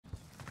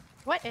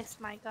What is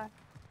my gun?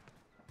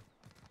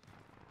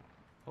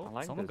 Oh,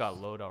 like someone this. got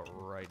loadout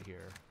right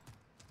here.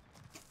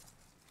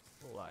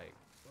 Like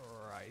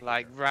right.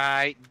 Like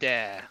right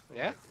there.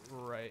 Yeah? Like,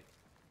 right.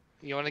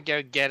 You wanna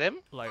go get him?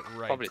 Like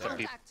right Probably there. some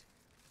people.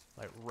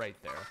 Like right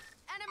there.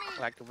 Enemy.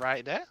 Like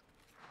right there?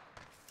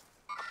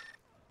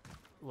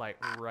 Like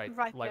right.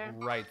 Right like there.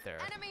 right there.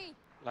 Enemy.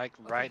 Like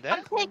right there?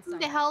 I'm taking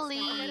the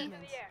heli.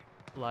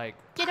 Like.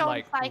 Get on,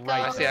 like psycho.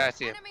 I right see, there. I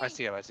see him. I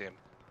see him, I see him.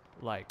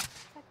 Like.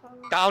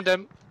 Downed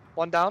him.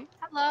 One down.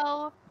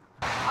 Hello.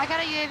 I got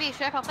a UAV.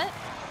 Should I pop it?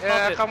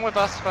 Yeah, it. come with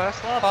us first.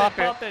 Pop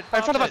it, it. pop it, In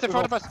front of pop us, it. in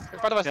front of us, in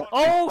front of us.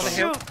 Oh On the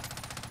hill. shoot!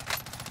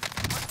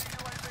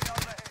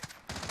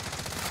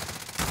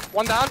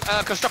 One down,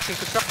 construction.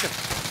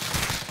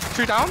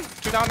 Two down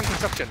in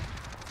construction.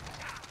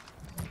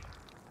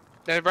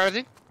 There, where is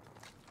he?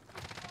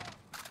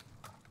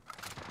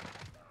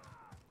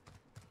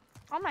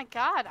 Oh my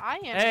god, I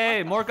am. Hey,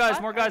 what the more guys,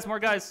 fuck? more guys, more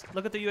guys.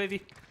 Look at the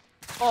UAV.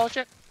 Oh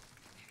shit.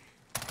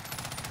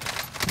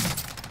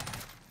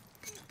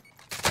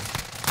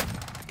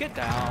 Get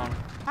down.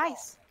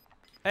 Nice.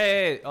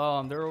 Hey,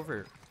 they're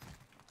over.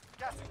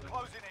 Gas is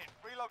closing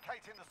in.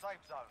 Relocating the safe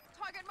zone.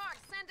 Target mark.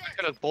 Send it.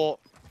 Could have bought.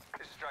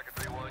 This is Striker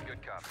 3-1.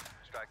 Good copy.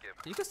 Strike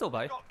in. You can still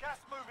buy. Got gas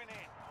moving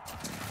in.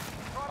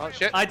 Oh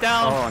shit. I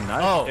down. Oh,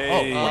 nice.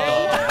 Hey.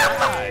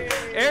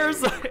 Oh.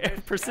 Air's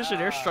precision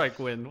airstrike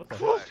win. What the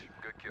heck?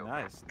 Good kill.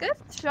 Nice. Good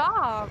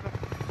job.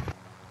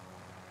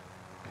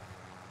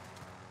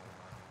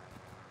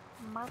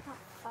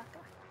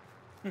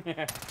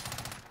 Motherfucker.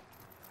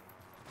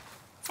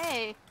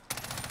 Hey.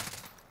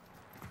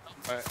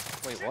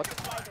 Wait, what?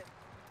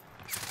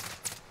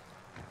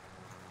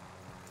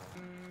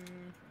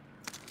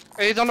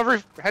 Hey, he's on the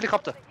roof.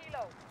 Helicopter.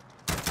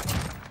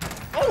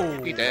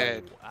 Oh. He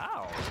dead.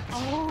 Wow.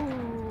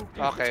 Oh.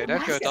 Okay,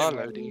 that's good. Nasty.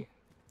 Lodi.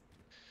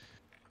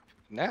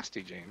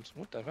 Nasty, James.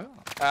 What the hell?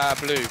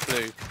 Blue.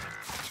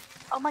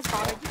 Oh my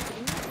god, are you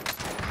kidding me?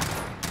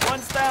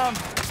 One's down.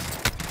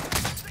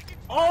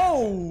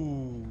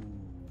 Oh.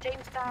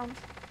 James down.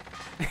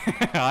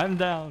 I'm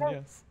down.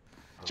 Yes.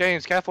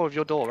 James, careful with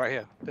your door right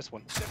here. This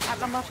one.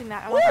 I'm watching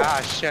that. I'm watching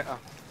Ah, shit.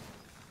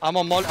 I'm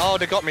on molly. Oh,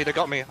 they got me.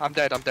 I'm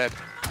dead.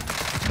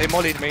 They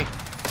mollied me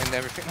and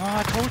everything. Oh,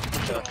 I told you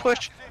to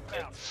push.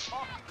 Marking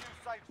new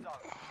safe zone.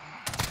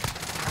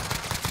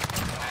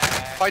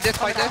 Fight this.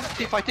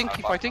 Keep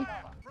fighting.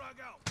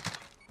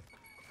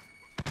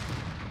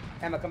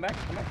 Emma, come back.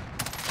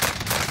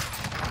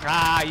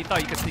 Ah, you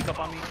thought you could sneak up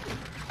on me?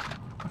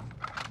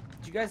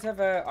 Do you guys have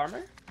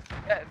armor?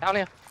 Yeah, down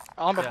here.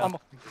 Armor.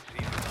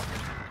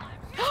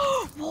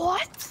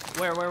 What?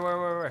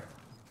 Where?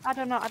 I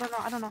don't know.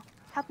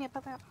 Help me up.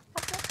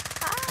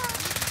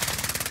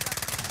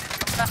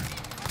 Ah.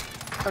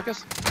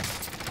 Focus.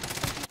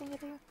 Thank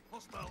you.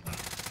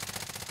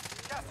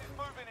 Gas is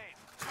moving in.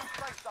 New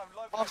safe zone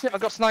Oh located. shit, I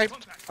got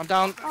sniped. I'm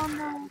down. Oh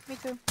no, me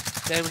too.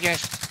 There we go.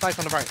 Snipe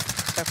on the right.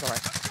 Snipe on the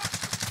right.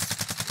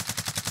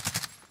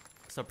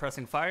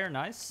 Suppressing fire,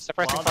 nice.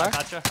 Suppressing Wild, fire.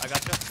 I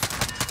gotcha.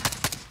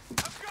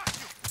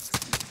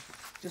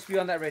 Just be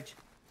on that ridge.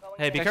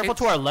 Hey, be Okay. careful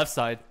to our left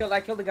side.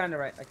 I killed the guy on the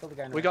right.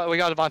 We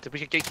got advantage. We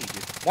can gatekeep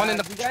you. One in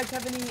Do the you guys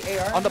have any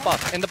AR? on the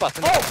bus. In the bus.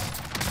 In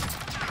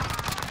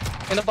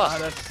the bus.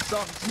 That's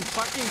some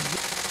fucking.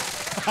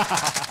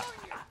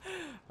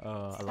 I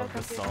love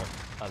this salt.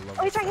 I love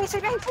Oh, this he's right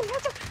salt. there.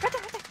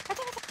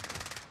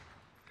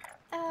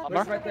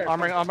 Where's right there?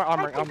 Armoring.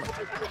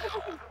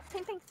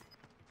 Ping.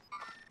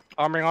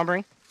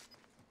 Armoring.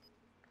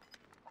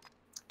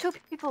 Two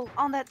people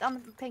on the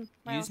ping.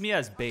 Use me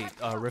as bait.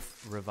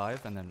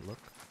 Revive and then look.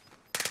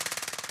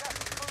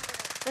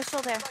 They're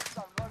still there.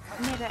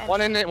 Near the end.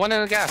 One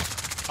in the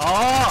gas.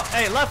 Oh,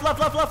 hey, left.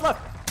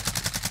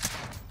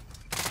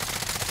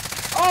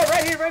 Oh,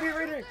 right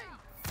here.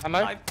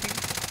 Ammo.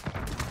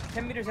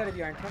 10 meters out of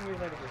you, Iron. 10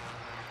 meters out of you.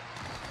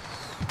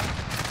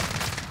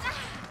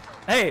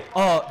 Hey,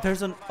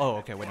 there's an. Oh,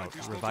 okay, wait, no.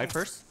 Revive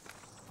first.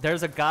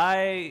 There's a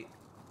guy.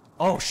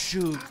 Oh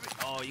shoot.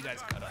 Oh, you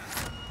guys got us.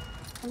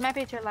 It might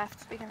be to your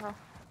left. Be careful.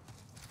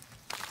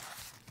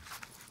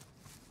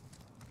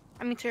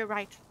 I mean to your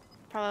right,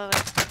 probably.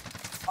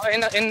 Oh,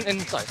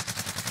 inside.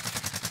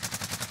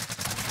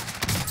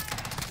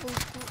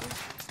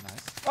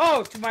 Nice.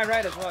 Oh, to my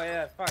right as well.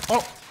 Yeah, fuck.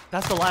 Oh,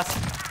 that's the last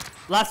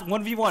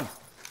 1v1.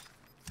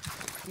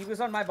 He was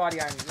on my body,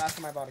 Iron. Last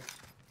on my body.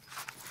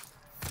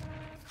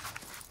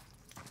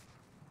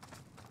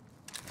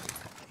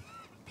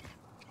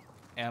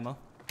 Ammo.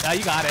 Ah,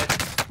 you got it.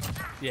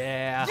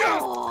 Yeah.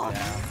 Oh.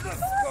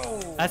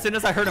 Yeah. As soon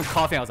as I heard him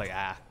coughing, I was like,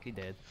 ah, he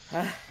did.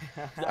 I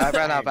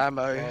ran out of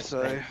ammo,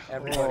 so.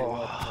 Everybody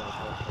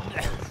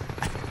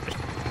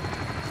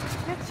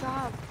Good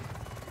job.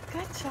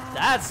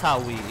 That's how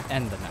we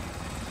end the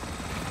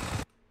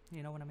night.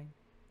 You know what I mean?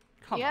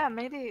 Come Yeah, on.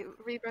 maybe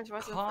Reapers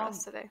wasn't for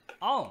us today.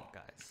 Oh,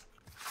 guys.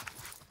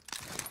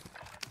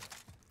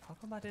 How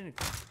come I didn't?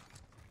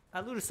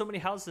 I looted so many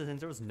houses and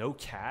there was no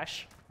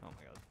cash. Oh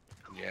my god.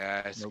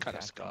 Yeah, it's No kind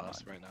of cap,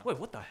 scarce right now. Wait,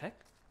 what the heck?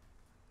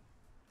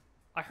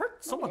 I heard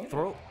someone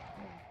throw.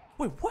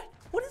 Wait, what?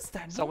 What is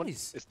that Someone.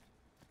 noise?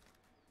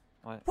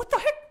 What the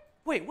heck?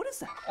 Wait, what is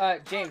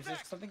that? James, there's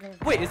something coming.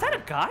 Wait, is that a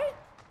guy?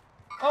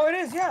 Oh, it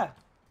is, yeah.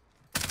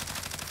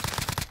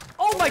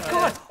 Oh my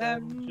god!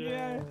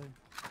 Yeah.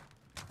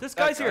 There's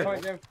guys Sorry, here.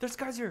 Jim. There's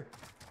guys here.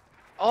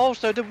 Oh,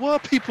 so there were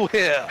people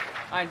here.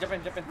 Alright, jump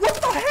in. What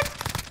the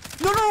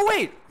heck? No,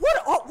 wait.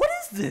 What? What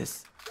is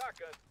this?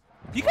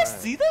 Do you guys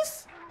see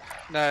this?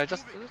 No,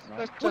 just.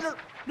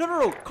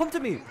 No. Come to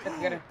me.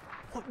 Get him.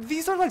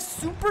 These are like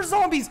super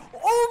zombies.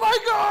 Oh my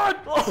god!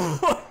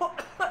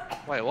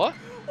 Wait, what?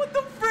 What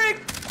the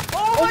frick?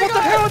 Oh my what god!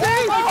 the hell are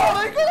they? Oh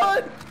my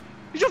god!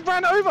 You just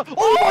ran over.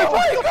 Oh my god!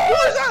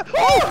 What is that?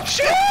 Oh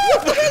shit!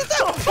 What the hell is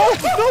that? Oh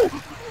no!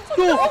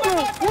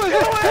 What is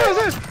this? What is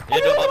this?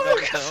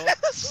 Look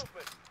at this!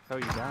 Throw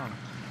you down.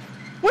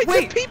 Wait,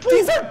 Wait, they're people!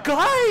 these are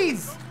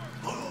guys!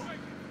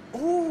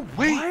 Oh,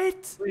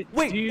 Wait. what?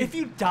 Wait, dude. if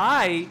you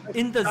die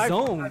in the Guys,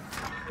 zone,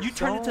 you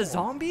turn into zone.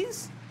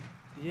 zombies?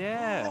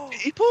 Yeah.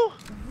 People?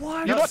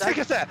 What? You know what? Take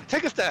us there.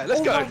 Take us there. Let's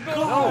Oh go. my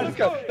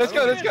God. Let's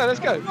go. Let's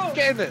go.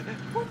 Get in there.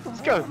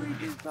 Let's go.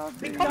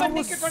 That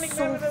was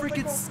so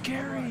freaking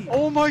scary.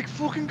 Oh my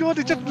fucking god!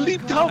 It just my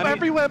leaped God. out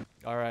everywhere.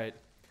 All right.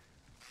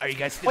 Are you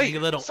guys feeling Wait, a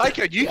little?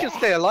 Psycho, you can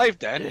stay alive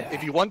then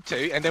if you want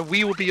to, and then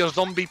we will be your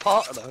zombie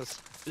partners.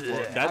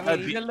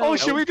 That'd be. Oh,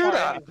 should we do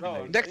that?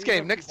 Next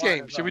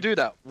game. Should we do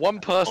that? One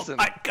person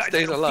Guys,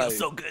 stays I don't alive. feel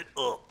so good.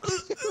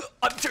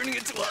 I'm turning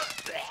into a.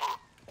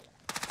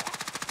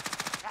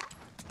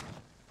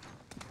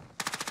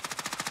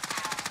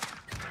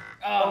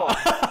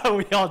 Oh,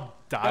 We all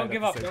died. don't at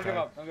give the up. same Don't give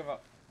time. up. Don't give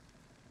up.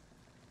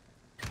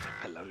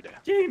 Hello there.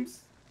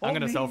 James. I'm hold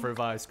gonna me.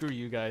 self-revive. Screw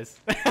you guys.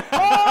 Oh,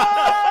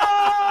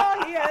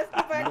 he has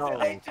the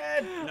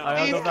vaccination. I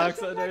have the He's-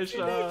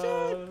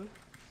 vaccination.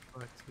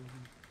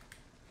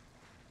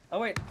 Oh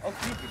wait. Oh,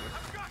 creepy.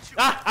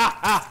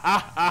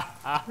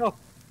 I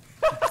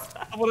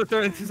want to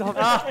turn into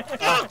something.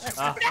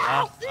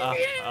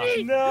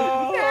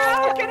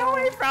 No. Get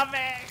away from me!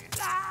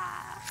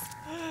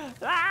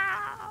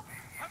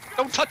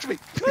 Don't touch me.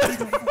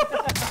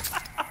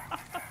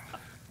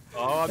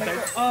 Oh, I'm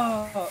dead.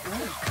 Oh.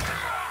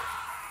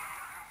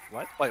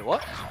 What? Wait,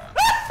 what?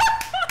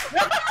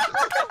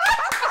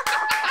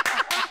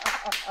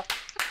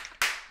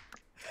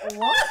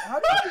 What? How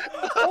did you?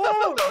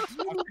 Oh.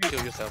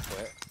 Kill yourself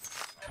for it.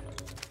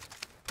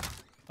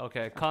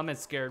 Okay, comment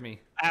scared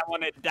me. I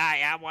want to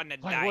die. I want to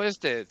Wait, die. what is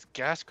this?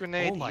 Gas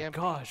grenade? Oh my EMP?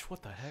 gosh,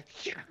 what the heck?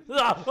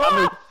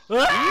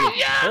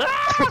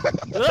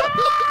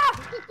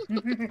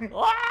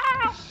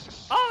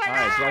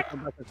 Alright, do I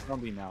come back as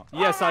zombie now?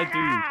 Yes, I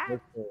do.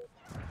 Let's go.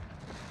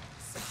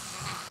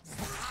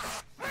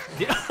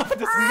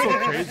 This is so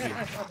crazy.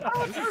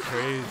 This is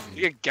crazy.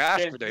 You get gas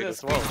James, grenade do a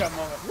as well. screenshot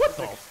moment. What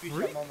Do a the screenshot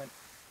freak? moment.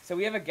 So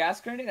we have a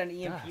gas grenade and an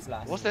EMP Gas.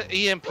 blast. What's the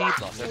EMP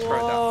blast? Let's throw it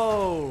down.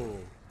 Whoa.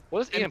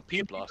 What does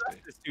EMP blast do?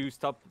 Is to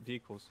stop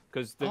vehicles,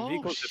 because the Oh,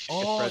 vehicles. shit.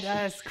 Oh,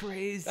 that's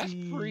crazy. That's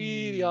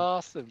pretty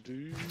awesome,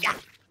 dude.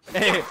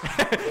 Hey, you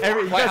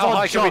Wait, guys how all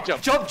high can we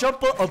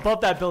jump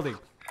above that building.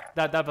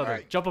 That building.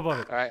 Alright. Jump above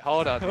it. Alright,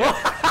 hold on.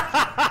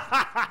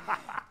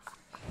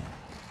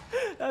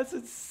 That's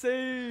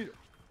insane.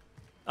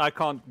 I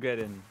can't get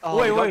in. Oh,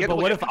 Wait, we gotta wait, get- but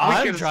we what if can-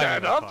 I'm we can driving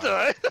stand the up car?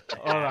 to it.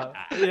 Alright.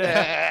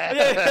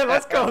 Yeah,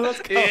 let's go.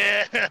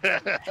 Yeah.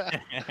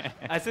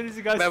 As soon as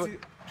you guys Remember- see...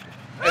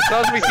 As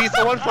soon as we see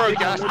someone throw a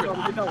gas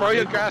grenade, throw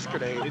your gas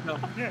grenade.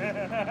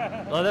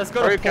 Well, let's go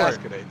Throw to your gas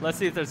port. grenade. Let's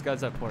see if there's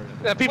guys at port.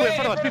 Yeah, people in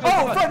front of us. People in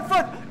Oh, front of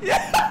us. front!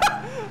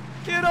 Yeah!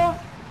 Get him!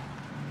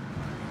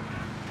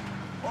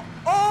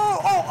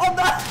 Oh, I'm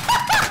not!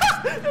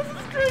 This is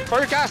crazy! Throw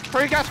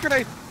your gas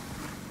grenade.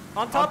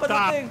 On top of the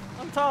top. thing!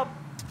 On top!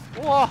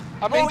 Whoa,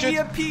 I'm Oh, injured.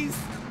 EMPs!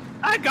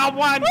 I got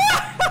one.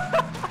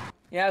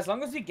 Yeah, as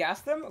long as we gas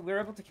them, we're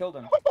able to kill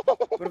them.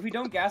 But if we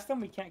don't gas them,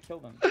 we can't kill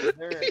them.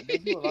 They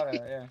do a lot of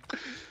yeah.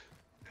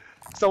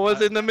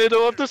 Someone's in the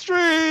middle of the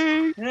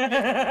street.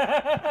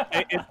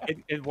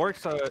 It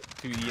works to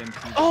EMP.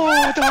 Oh,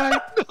 I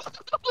died.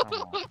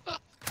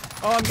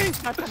 Oh, I'm getting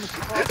snapped on the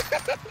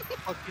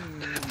fucking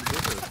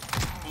river.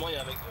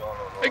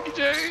 Thank you,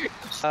 Jay.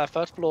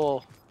 First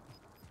floor.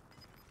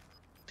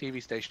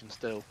 TV station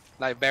still.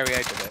 Like, very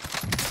edge of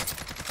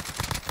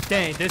it.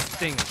 Dang, this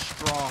thing is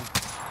strong.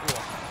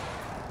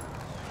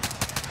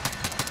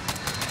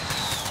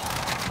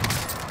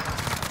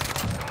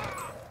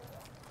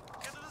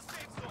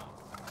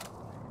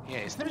 Yeah,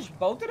 it's Finish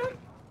both of them?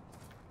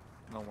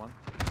 No one.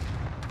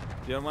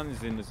 The other one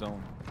is in the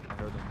zone. I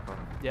heard them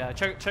coming. Yeah,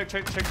 check.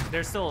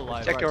 They're still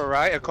alive. check your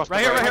right across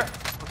Right the here, road. right here.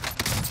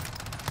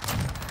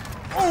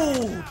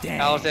 Oh, dang.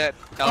 That was it.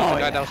 That was Oh, the guy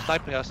yeah. that was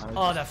sniping us.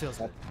 Oh, that feels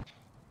good.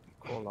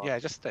 Cool lot. Yeah,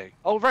 just stay.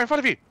 Oh, right in front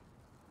of you.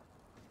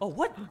 Oh,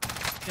 what?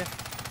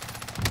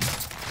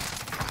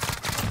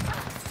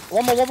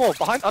 One more.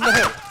 Behind, on the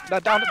hill. No,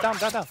 down.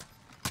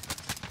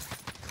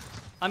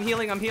 I'm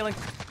healing.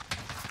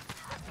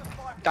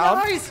 Down.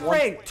 Nice,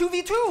 Ray.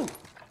 2v2.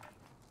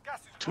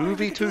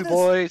 2v2,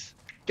 boys.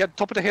 Get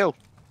top of the hill.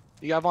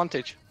 You got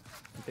advantage.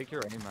 Take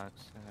your aim, Max.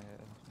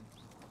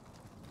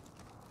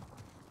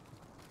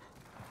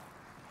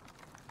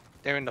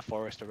 They're in the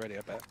forest already,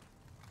 I bet.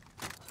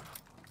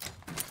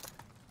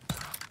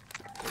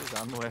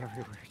 There's ammo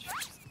everywhere.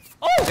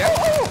 Oh!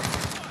 Oh!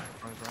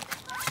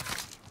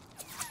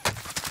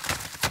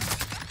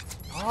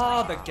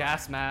 Oh, the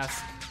gas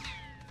mask.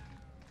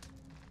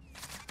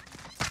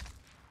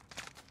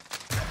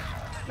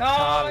 No,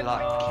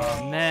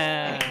 Oh,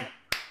 man. Nice.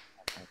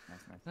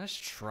 Let's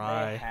They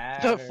try.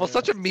 had For her.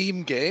 such a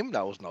meme game,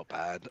 that was not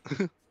bad.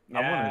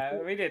 Yeah,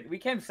 we did. We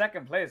came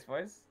second place,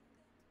 boys.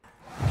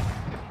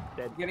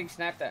 Dead. We're getting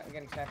snapped at. We're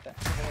getting snapped at.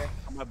 Over here.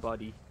 My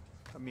buddy.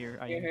 Come here.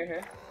 I Here, here,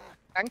 here.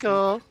 Thank you.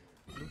 Look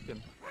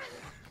him.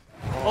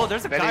 Oh,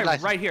 there's a Very guy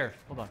nice. right here.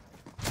 Hold on.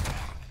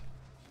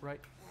 Right.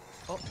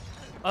 Oh.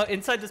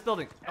 Inside this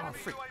building. Oh,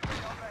 freak.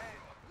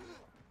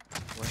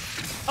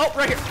 Oh,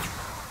 right here.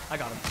 I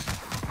got him.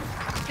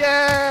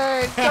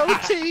 Yay! Go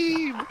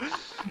team!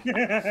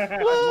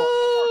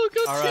 Whoa!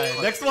 Go All right,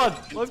 team! next one.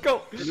 Let's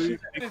go. Is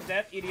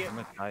that idiot? I'm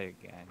gonna die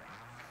again.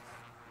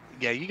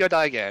 Yeah, you go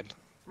die again.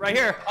 Right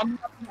here.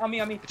 On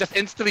me. Just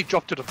instantly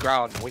drop to the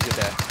ground when you're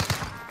there.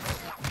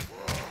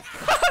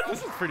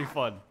 This is pretty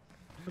fun.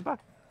 Come back.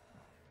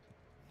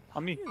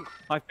 On me.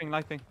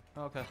 Knifing.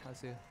 Okay, I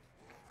see it.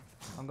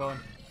 I'm going.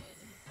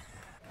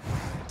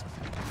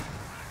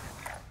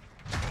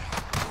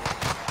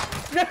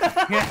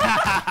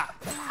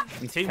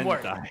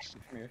 Teamwork. Die. Come here,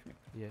 come here.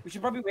 Yeah. We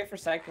should probably wait for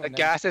Cyclone. The then.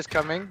 gas is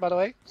coming, by the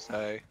way.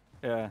 So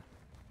Yeah.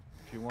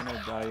 If you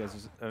wanna die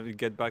as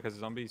get back as a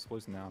zombie, it's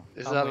supposed now.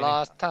 this is I'm the waiting.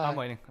 last I'm time.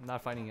 waiting. I'm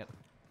not fighting it.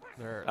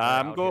 They're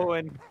I'm out here.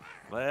 going.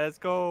 Let's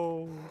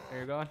go. There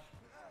you're going.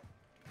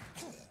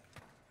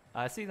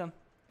 I see them.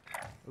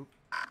 Oop.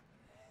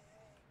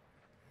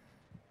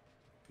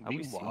 Are we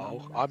Meanwhile,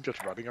 seeing- I'm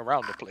just running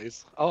around the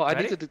place. Oh, I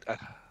Ready? need to do. I'm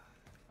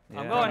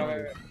Yeah. going. No,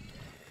 wait.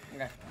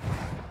 Okay.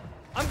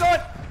 I'm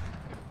going.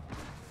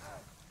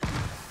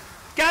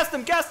 Gas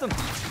them. gas and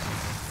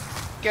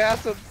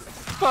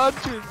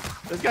punches.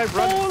 This guy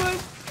running.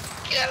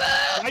 Kill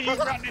him! Why you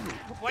running?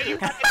 Why you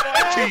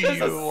running?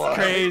 This is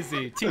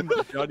crazy. Team,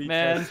 Johnny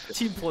man, Test.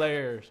 team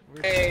players.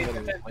 We're Hey,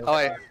 Oh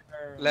wait,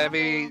 let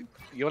me.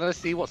 You wanna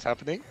see what's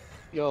happening?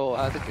 Yo,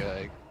 how's it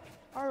going?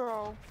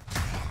 Hello.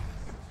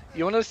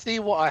 You wanna see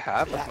what I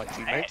have with my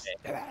teammates?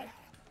 What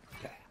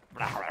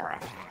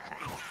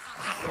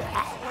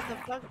the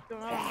fuck is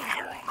going on?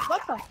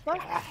 What the fuck? What?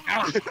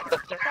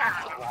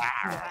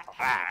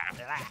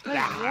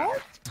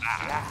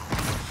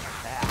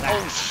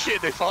 Oh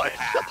shit, they fought.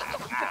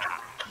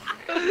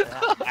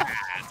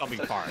 Zombie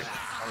part.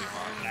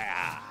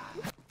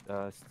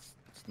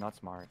 It's not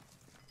smart.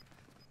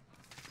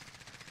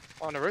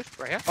 On the roof,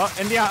 right here. Oh,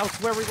 in the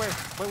house. Where we were.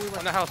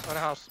 On the house, on the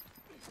house.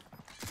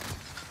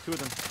 Two of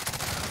them.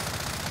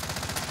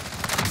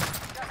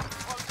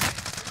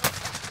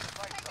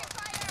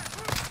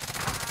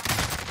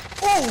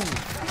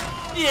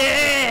 Oh!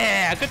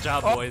 Yeah! Good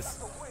job, boys.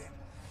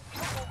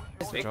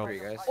 Nice victory,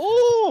 guys.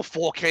 Oh,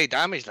 4k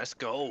damage, let's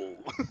go.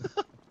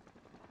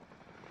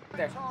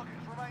 There.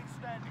 Targets remain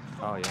standing.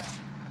 Oh yeah.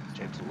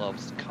 James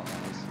loves cars.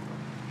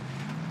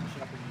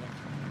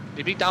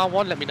 If you down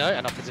one, let me know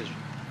and I'll position.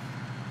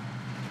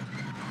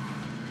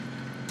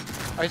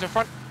 Oh, he's in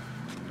front.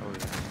 Oh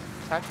yeah.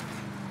 Tag.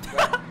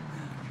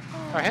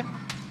 Right here. Be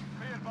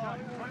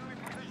advised, friendly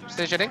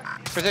Positioning.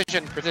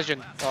 precision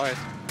Precision. Alright.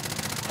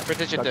 I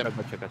precisioned him.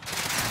 Gotcha.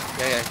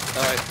 Yeah.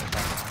 Alright.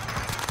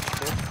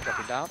 Cool.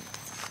 Dropping down.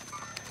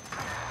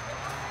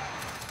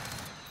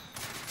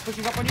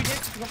 Pushing up on you,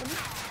 Jake. Pushing up on you.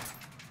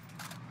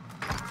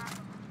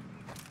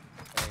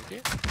 Thank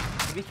you.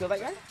 Did we kill that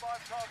guy?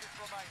 5 targets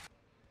remain.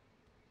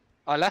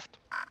 I left.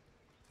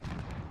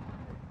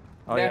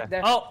 Oh there, yeah.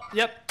 there. Oh,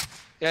 yep.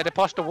 Yeah, they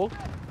passed the wall.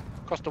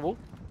 Across the wall.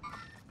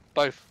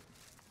 Both.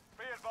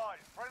 Be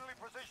advised, friendly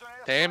precision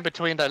air They're in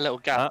between that little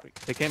gap.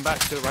 They came back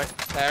to the right.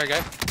 There we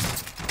go.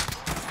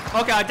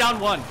 Okay, I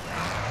downed one.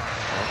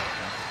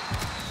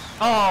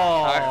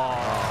 Oh.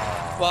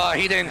 Well,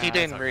 he didn't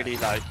really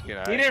like, you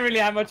know. He didn't really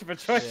have much of a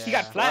choice. He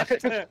got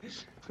flashed.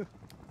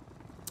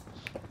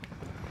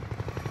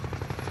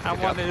 I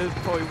wanted to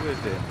toy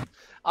with it.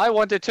 I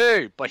wanted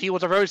to, but he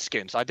was a road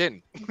skin, so I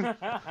didn't.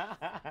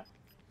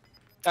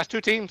 That's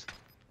 2 teams.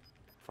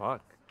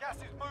 Fuck. Gas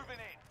is moving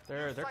in.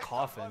 They're Safe zone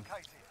coughing.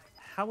 located.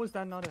 How was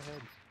that not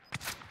ahead?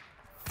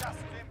 Gas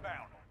is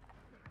inbound.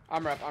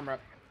 I'm rep.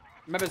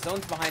 Remember,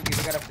 zone's behind you.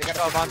 They got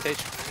No advantage.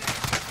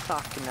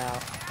 Fucking now.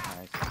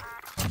 Nice.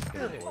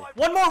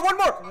 One more. Oh, One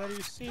that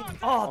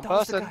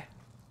was the person. guy.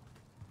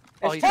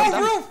 Oh, he's Oh, got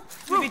that. roof!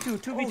 2v2,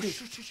 2v2. Oh,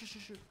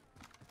 shoot.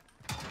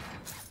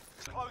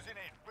 Closing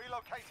in.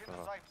 Relocating the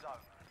safe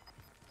zone.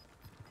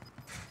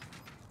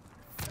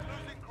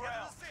 Losing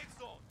ground.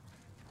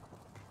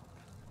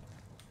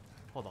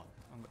 Hold on.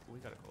 We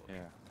gotta go. Yeah.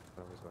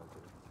 That was what I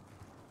did.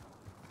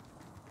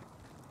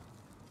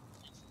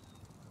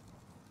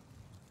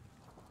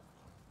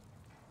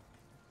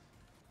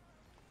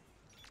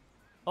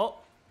 Oh,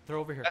 they're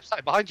over here. Left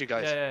side, behind you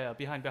guys. Yeah.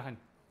 Behind.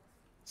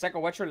 Psycho,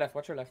 watch your left.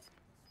 My lad.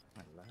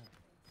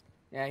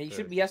 Yeah,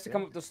 he has to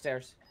come up those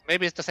stairs.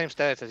 Maybe it's the same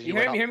stairs as You you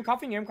hear went him? up. You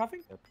hear him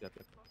coughing? Yep.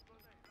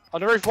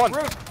 On the roof, one.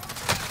 Roof.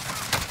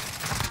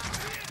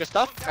 Good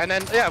stuff. And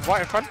then, yeah,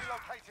 right in front.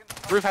 Relocating the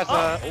Roof has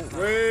a.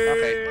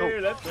 Okay, cool.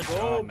 Let's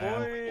go,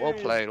 boy. Well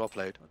played, well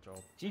played.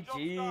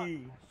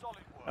 GG.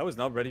 I was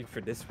not ready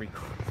for this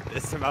recoil.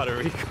 This amount of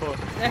recoil.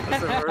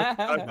 That's the first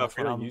time I've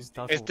ever used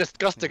it. It's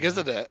disgusting,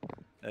 isn't it?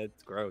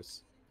 It's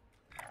gross.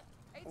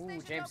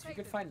 Ooh, James, if you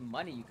could find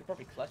money, you could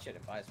probably clutch it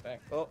and buy a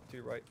spec. Oh, to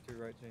your right,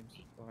 James.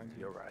 Behind you.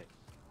 You're right.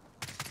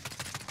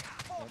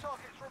 4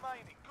 targets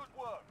remaining. Good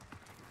work.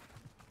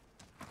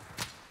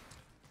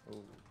 Oh,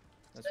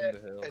 that's on the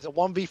hill. It's a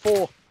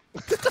 1v4.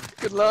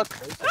 Good luck.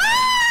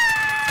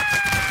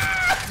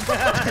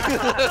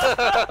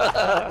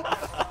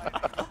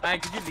 Man,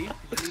 could you leave?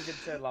 Could you leave it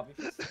to lobby?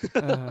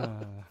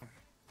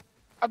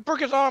 I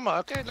broke his armor.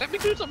 Okay, let me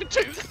do something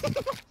too.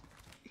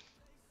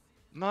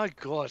 My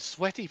God,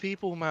 sweaty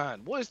people,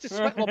 man. What is this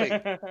sweat lobby?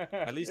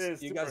 At least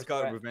It's you super guys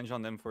got sweat. revenge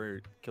on them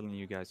for killing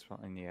you guys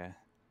in the air.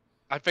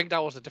 I think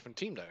that was a different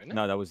team, though, isn't it?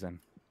 No, that was them.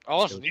 Oh,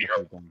 It was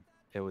definitely them.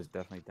 It was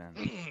definitely them.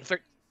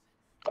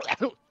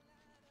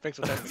 Thanks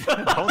for that.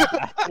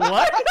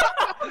 What?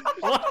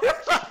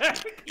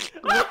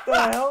 What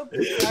the hell?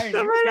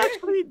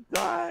 actually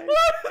died.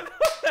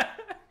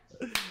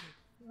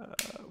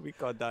 We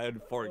got died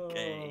in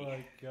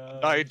 4K.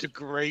 god. Dying to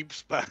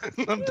grapes, man.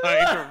 I'm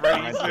dying to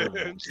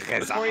raisins.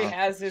 Before he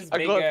has his I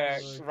big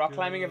got- rock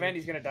climbing event,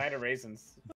 he's gonna die to raisins.